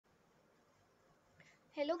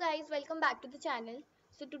Hello guys, welcome back to the channel.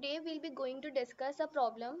 So today we'll be going to discuss a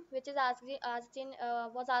problem which is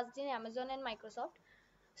was asked in Amazon and Microsoft.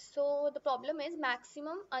 So the problem is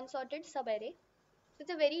maximum unsorted subarray. So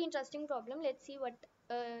it's a very interesting problem. Let's see what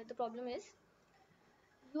the problem is.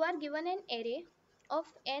 You are given an array of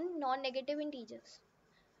n non-negative integers.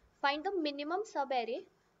 Find the minimum subarray.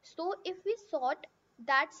 So if we sort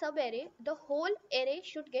that subarray, the whole array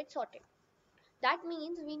should get sorted. That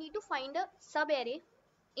means we need to find a subarray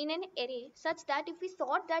in an array such that if we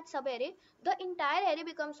sort that subarray, the entire array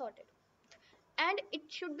becomes sorted. And it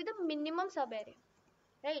should be the minimum subarray,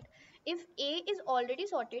 right? If A is already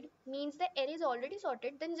sorted, means the array is already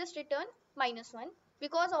sorted, then just return -1,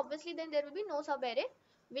 because obviously then there will be no subarray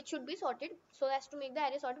which should be sorted so as to make the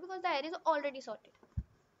array sorted, because the array is already sorted,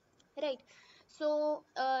 right? So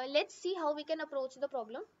let's see how we can approach the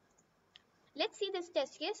problem. Let's see this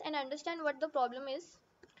test case and understand what the problem is.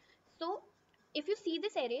 So if you see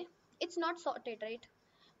this array, it's not sorted, right?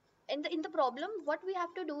 In the problem, what we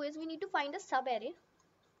have to do is we need to find a subarray,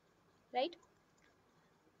 right?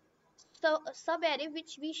 So a subarray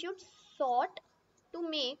which we should sort to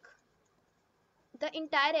make the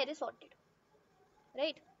entire array sorted,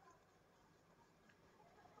 right?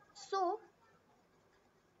 So,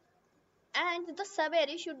 and the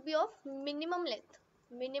subarray should be of minimum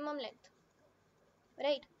length,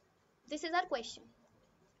 right? This is our question.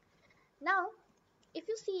 Now, if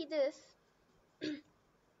you see this,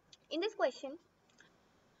 in this question,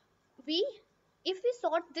 we if we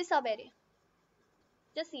sort this subarray,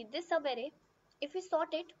 just see this subarray, if we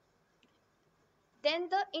sort it, then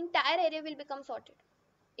the entire array will become sorted.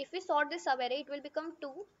 If we sort this subarray, it will become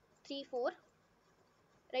 2, 3, 4,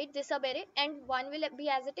 right? This subarray, and 1 will be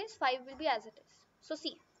as it is, 5 will be as it is. So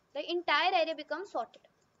see, the entire array becomes sorted,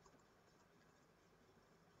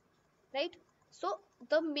 right? So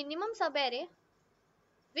the minimum subarray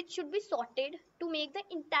which should be sorted to make the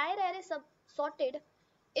entire array sorted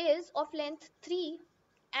is of length 3,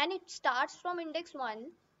 and it starts from index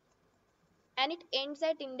 1 and it ends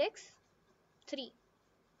at index 3.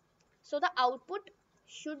 So the output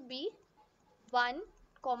should be 1,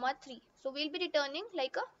 3. So we'll be returning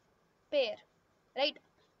like a pair, right?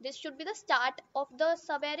 This should be the start of the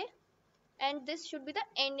subarray and this should be the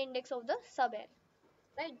end index of the subarray,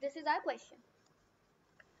 right? This is our question.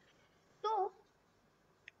 So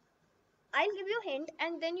I'll give you a hint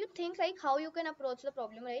and then you think like how you can approach the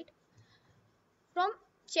problem, right? From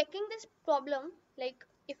checking this problem, like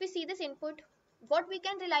if we see this input, what we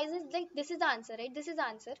can realize is like this is the answer, right? This is the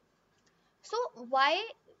answer. So why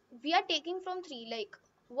we are taking from 3, like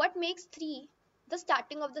what makes 3 the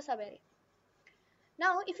starting of the subarray?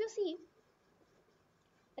 Now if you see,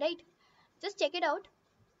 right, just check it out.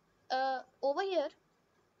 Over here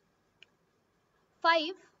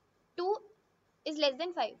 5, 2 is less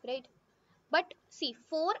than 5, right? But see,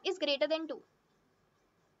 4 is greater than 2.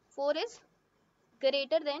 4 is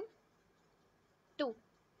greater than 2,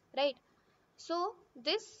 right? So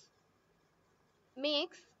this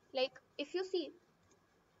makes, like if you see,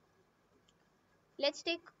 let's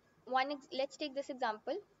take this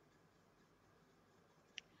example.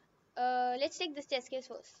 Let's take this test case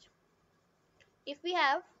first. If we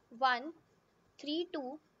have 1, 3,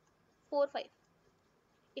 2, 4, 5.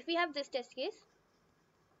 If we have this test case,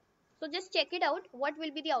 so just check it out, what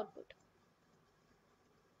will be the output?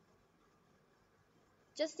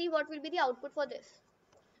 Just see what will be the output for this.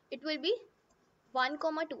 It will be 1,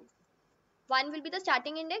 2. 1 will be the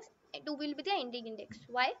starting index, 2 will be the ending index.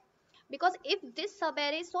 Why? Because if this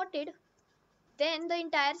subarray is sorted, then the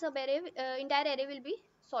entire array will be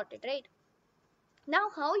sorted, right? Now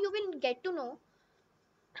how you will get to know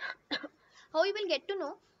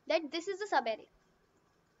that this is the subarray?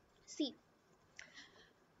 See,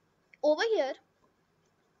 over here,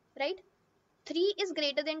 right, 3 is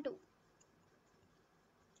greater than 2.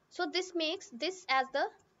 So this makes this as the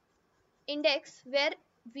index where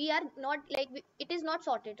we are not, like it is not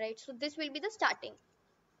sorted, right? So this will be the starting.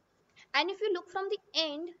 And if you look from the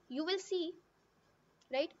end, you will see,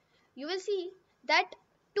 right, you will see that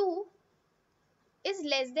 2 is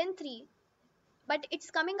less than 3, but it's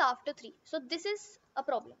coming after 3. So this is a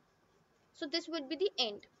problem. So this would be the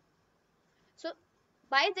end. So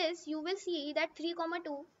by this you will see that 3,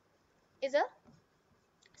 2 is a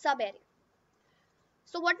subarray.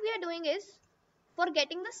 So what we are doing is, for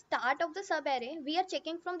getting the start of the subarray, we are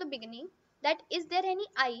checking from the beginning that is there any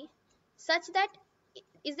I such that,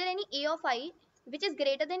 is there any a of I which is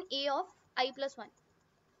greater than a of I plus 1.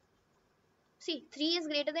 See, 3 is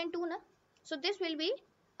greater than 2 na? So this will be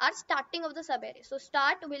our starting of the subarray. So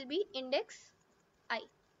start will be index I.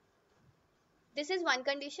 This is one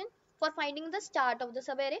condition. for finding the start of the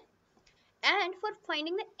subarray, and for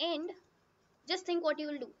finding the end, just think what you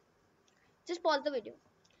will do. Just pause the video.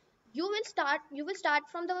 You will start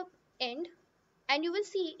from the end, and you will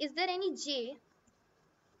see, is there any j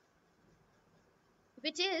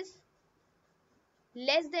which is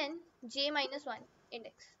less than j minus 1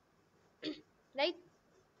 index, right?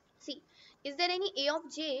 See, is there any a of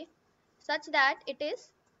j such that it is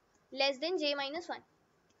less than j minus 1?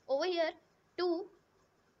 Over here, 2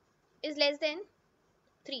 is less than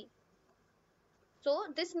 3. So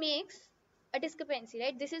this makes a discrepancy,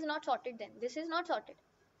 right? This is not sorted then. This is not sorted.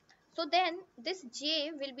 So then this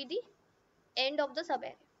j will be the end of the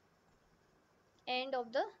subarray. End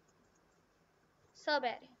of the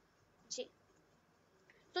subarray, j.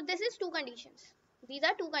 So this is two conditions. These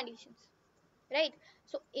are two conditions, right?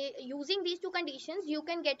 So using these two conditions, you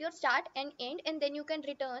can get your start and end, and then you can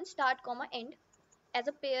return start comma end as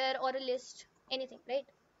a pair or a list, anything, right?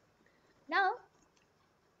 Now,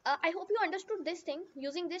 I hope you understood this thing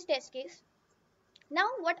using this test case. Now,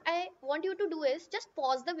 what I want you to do is just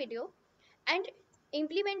pause the video and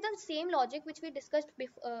implement the same logic which we discussed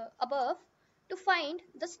above to find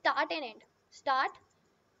the start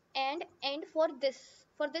and end for this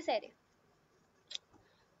array.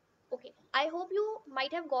 Okay, I hope you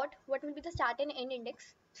might have got what will be the start and end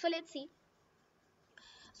index. So let's see.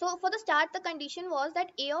 So for the start, the condition was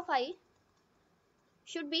that a of I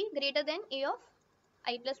should be greater than a of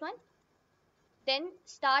I plus 1. Then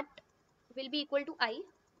start will be equal to I.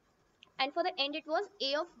 And for the end, it was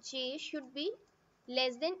a of j should be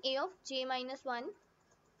less than a of j minus 1.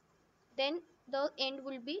 Then the end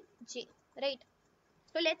will be j, right?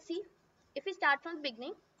 So let's see. If we start from the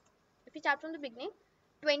beginning,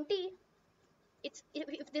 20,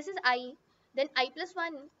 if this is I, then I plus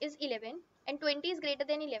 1 is 11 and 20 is greater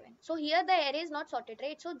than 11. So here the array is not sorted,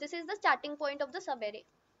 right? So this is the starting point of the subarray,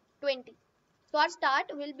 20. So our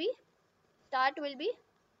start will be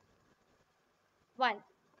 1,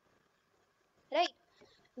 right?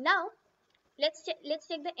 Now let's check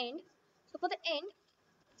the end. So for the end,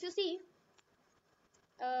 if you see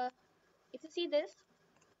uh, this,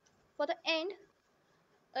 for the end,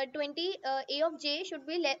 20, a of j should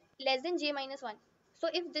be less than j minus 1. So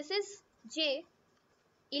if this is j,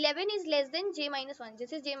 11 is less than j minus 1.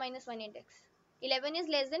 This is j minus 1 index. 11 is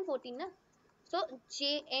less than 14, na? So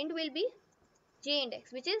j end will be j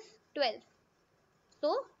index, which is 12.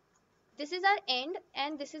 So this is our end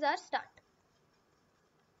and this is our start,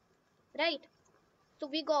 right? So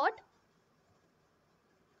we got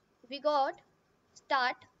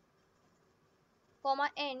start comma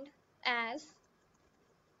end as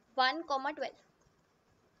 1 comma 12.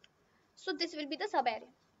 So this will be the subarray.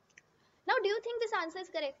 Now do you think this answer is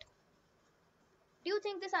correct? Do you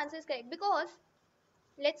think this answer is correct? Because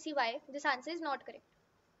let's see why this answer is not correct.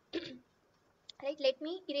 Right, let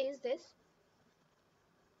me erase this.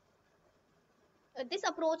 This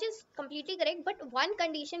approach is completely correct, but one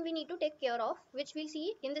condition we need to take care of, which we'll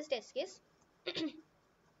see in this test case.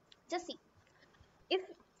 Just see, if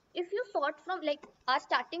you sort from, like, our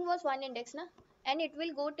starting was 1 index, na, and it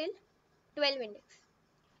will go till 12 index.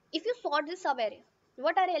 If you sort this subarray,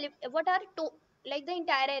 what are like the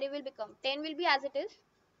entire array will become 10 will be as it is.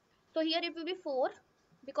 So here it will be 4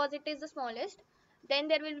 because it is the smallest. Then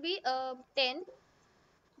there will be 10.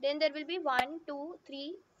 Then there will be 1, 2,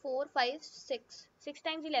 3, 4, 5, 6. 6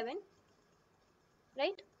 times 11,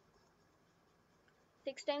 right?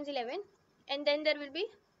 6 times 11. And then there will be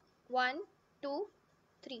 1, 2,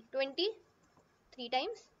 3. 20 3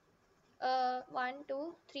 times. 1,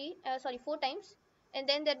 2, 3. Sorry, 4 times. And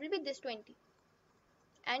then there will be this 20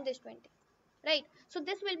 and this 20. Right? So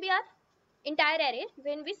this will be our entire array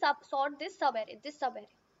when we sort this subarray.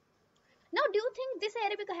 Now, do you think this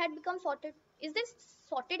array had become sorted? Is this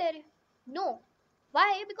sorted array? No.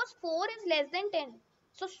 Why? Because 4 is less than 10.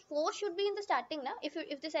 So 4 should be in the starting now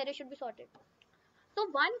if this array should be sorted. So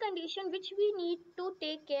one condition which we need to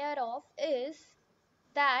take care of is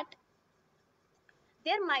that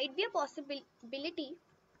there might be a possibility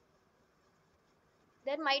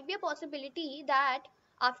that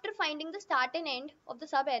after finding the start and end of the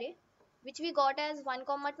subarray, which we got as 1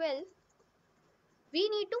 comma 12, we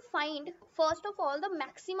need to find first of all the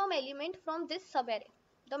maximum element from this subarray,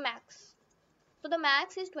 the max. So the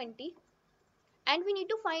max is 20 and we need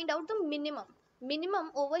to find out the minimum.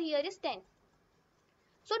 Minimum over here is 10.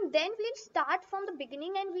 So then we'll start from the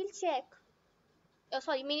beginning and we'll check.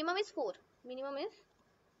 Sorry, minimum is 4. Minimum is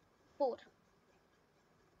 4.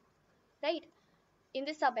 Right? In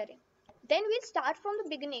this subarray. Then we'll start from the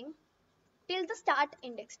beginning till the start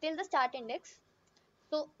index.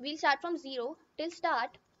 So we'll start from 0 till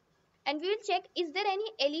start. and we will check is there any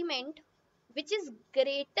element which is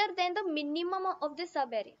greater than the minimum of the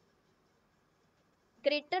subarray,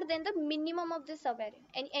 greater than the minimum of the subarray,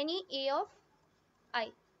 and any a of I.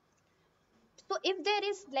 So if there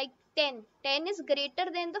is like 10 is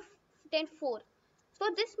greater than the 10 4, so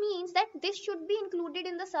this means that this should be included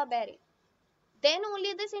in the subarray. Then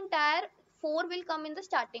only this entire 4 will come in the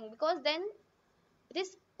starting, because then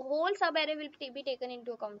this whole subarray will be taken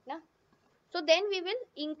into account na. So then we will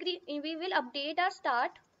increase, we will update our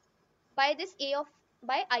start by this a of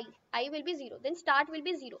by I will be 0, then start will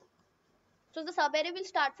be 0. So the subarray will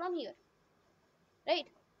start from here, right?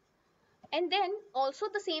 And then also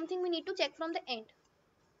the same thing we need to check from the end.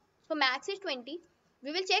 So max is 20.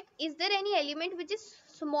 We will check is there any element which is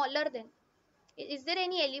smaller than, is there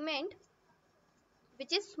any element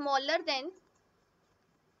which is smaller than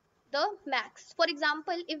the max. For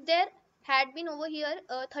example, if there had been over here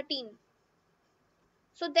 13,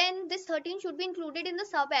 so then this 13 should be included in the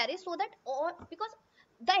sub array, so that all, because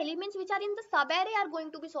the elements which are in the sub array are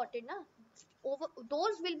going to be sorted na, over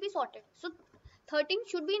those will be sorted. So 13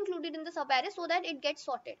 should be included in the sub array so that it gets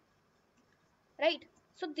sorted, right?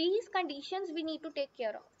 So these conditions we need to take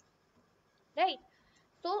care of, right?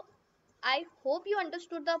 So I hope you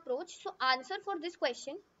understood the approach. So answer for this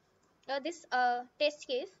question, this test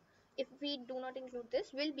case, if we do not include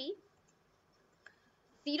this, will be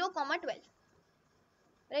 0, 12,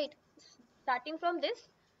 right? Starting from this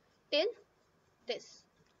till this.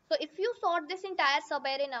 So if you sort this entire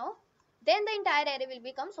subarray now, then the entire array will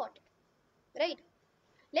become sorted, right?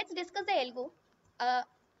 Let's discuss the algo.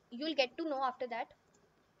 You'll get to know after that.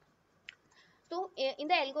 So in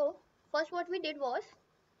the algo, first what we did was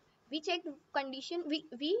we checked condition. We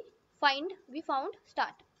found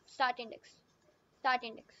start index.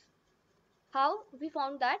 How we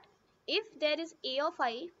found that? If there is a of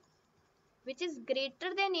I which is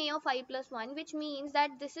greater than a of I plus 1, which means that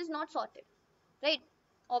this is not sorted, right?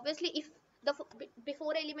 Obviously if the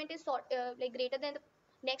before element is like greater than the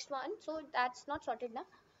next one, so that's not sorted now.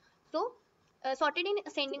 So sorted in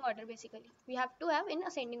ascending order, basically we have to have in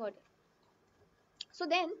ascending order. So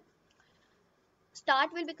then start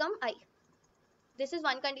will become I. This is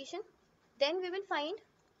one condition. Then we will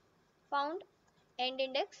found end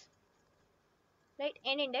index, right?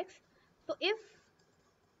 End index. So if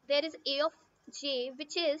there is a of j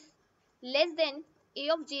which is less than a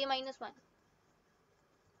of j minus 1,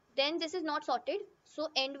 then this is not sorted, so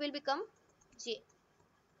end will become j.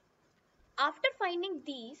 After finding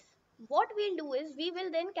these, what we'll do is we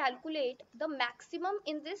will then calculate the maximum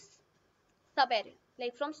in this subarray,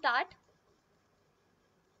 like from start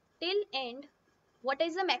till end, what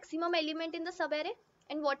is the maximum element in the subarray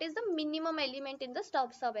and what is the minimum element in the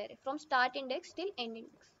subarray from start index till end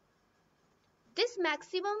index. This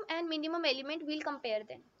maximum and minimum element we'll compare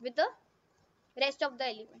then with the rest of the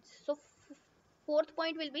elements. So fourth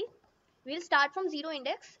point will be, we'll start from 0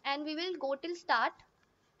 index and we will go till start,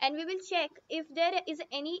 and we will check if there is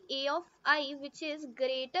any a of I which is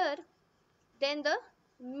greater than the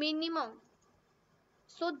minimum.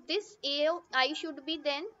 So this a of I should be,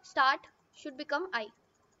 then start should become I,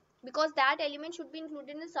 because that element should be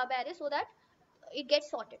included in the subarray so that it gets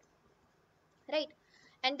sorted, right?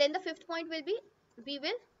 And then the fifth point will be, we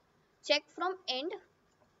will check from end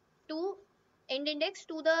to end index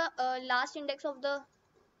to the last index of the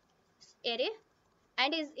array,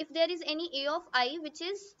 and if there is any a of I which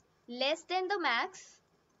is less than the max,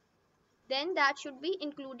 then that should be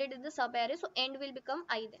included in the subarray, so end will become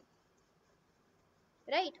I then,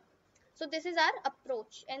 right? So this is our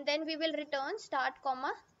approach, and then we will return start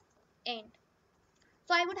comma end.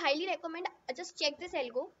 So I would highly recommend, just check this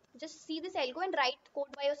algo, just see this algo and write code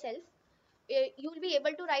by yourself. You will be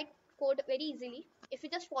able to write code very easily if you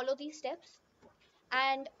just follow these steps.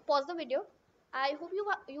 And pause the video. I hope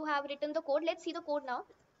you have written the code. Let's see the code now.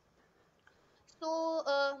 So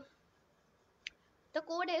the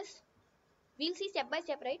code is, we'll see step by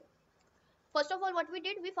step, right? First of all, what we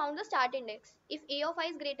did, we found the start index. If a of I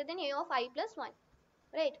is greater than a of I plus 1,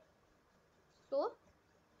 right? So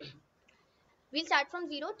we'll start from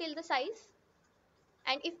 0 till the size,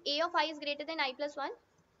 and if a of I is greater than I plus 1,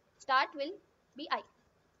 start will be I.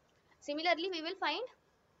 Similarly, we will find,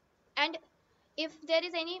 and if there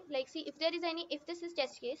is any, like, see, if there is any, if this is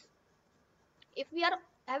test case, if we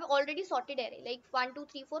have already sorted array like 1 2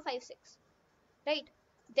 3 4 5 6, right,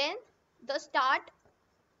 then the start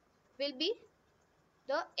will be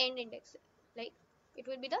the end index, like it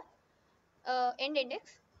will be the end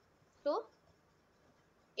index. So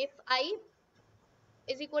if I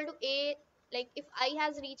is equal to a, like if I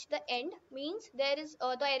has reached the end, means there is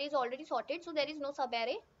the array is already sorted, so there is no sub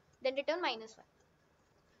array, then return -1.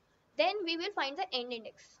 Then we will find the end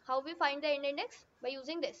index. How we find the end index? By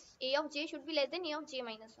using this. A of j should be less than a of j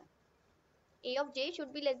minus 1. A of j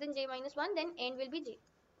should be less than j minus 1, then end will be j.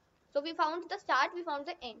 So we found the start, we found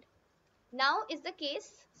the end. Now is the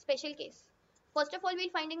case, special case. First of all, we'll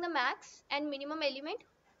finding the max and minimum element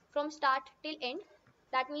from start till end.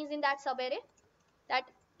 That means in that subarray, that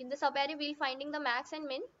in the subarray we'll finding the max and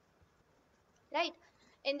min, right?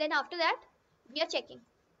 And then after that, we are checking.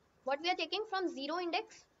 What we are checking from zero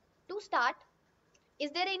index to start,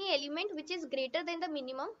 is there any element which is greater than the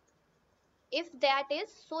minimum? If that is,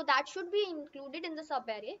 so that should be included in the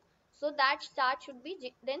subarray. So that start should be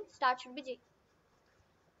j, then start should be j.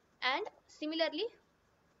 And similarly,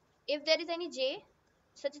 if there is any j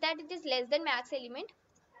such that it is less than max element,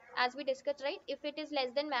 as we discussed, right? If it is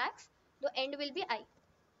less than max, the end will be I.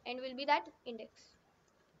 End will be that index.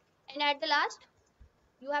 And at the last,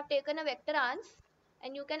 you have taken a vector ans,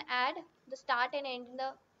 and you can add the start and end in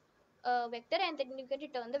the vector, and then you can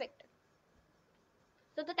return the vector.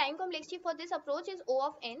 So the time complexity for this approach is O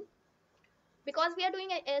of n, because we are doing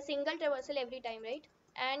a single traversal every time, right?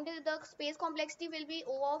 And the space complexity will be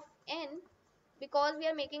O of n, because we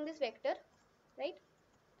are making this vector, right?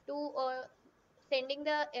 To sending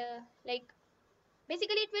the like,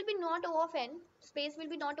 basically it will be not O of n, space will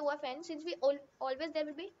be not O of n, since we always there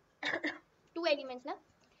will be two elements na,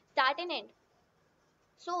 start and end.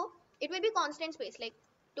 So it will be constant space, like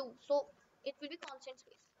 2, so it will be constant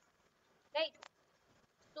space, right?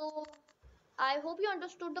 So I hope you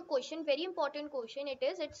understood the question. Very important question it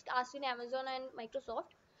is. It's asked in Amazon and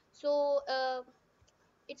Microsoft. So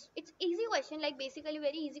it's easy question, like basically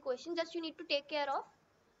very easy question. Just you need to take care of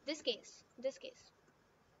this case,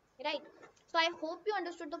 right? So I hope you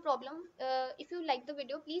understood the problem. If you like the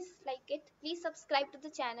video, please like it. Please subscribe to the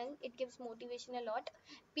channel. It gives motivation a lot.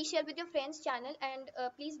 Please share with your friends channel, and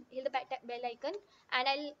please hit the bell icon. And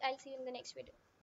I'll see you in the next video.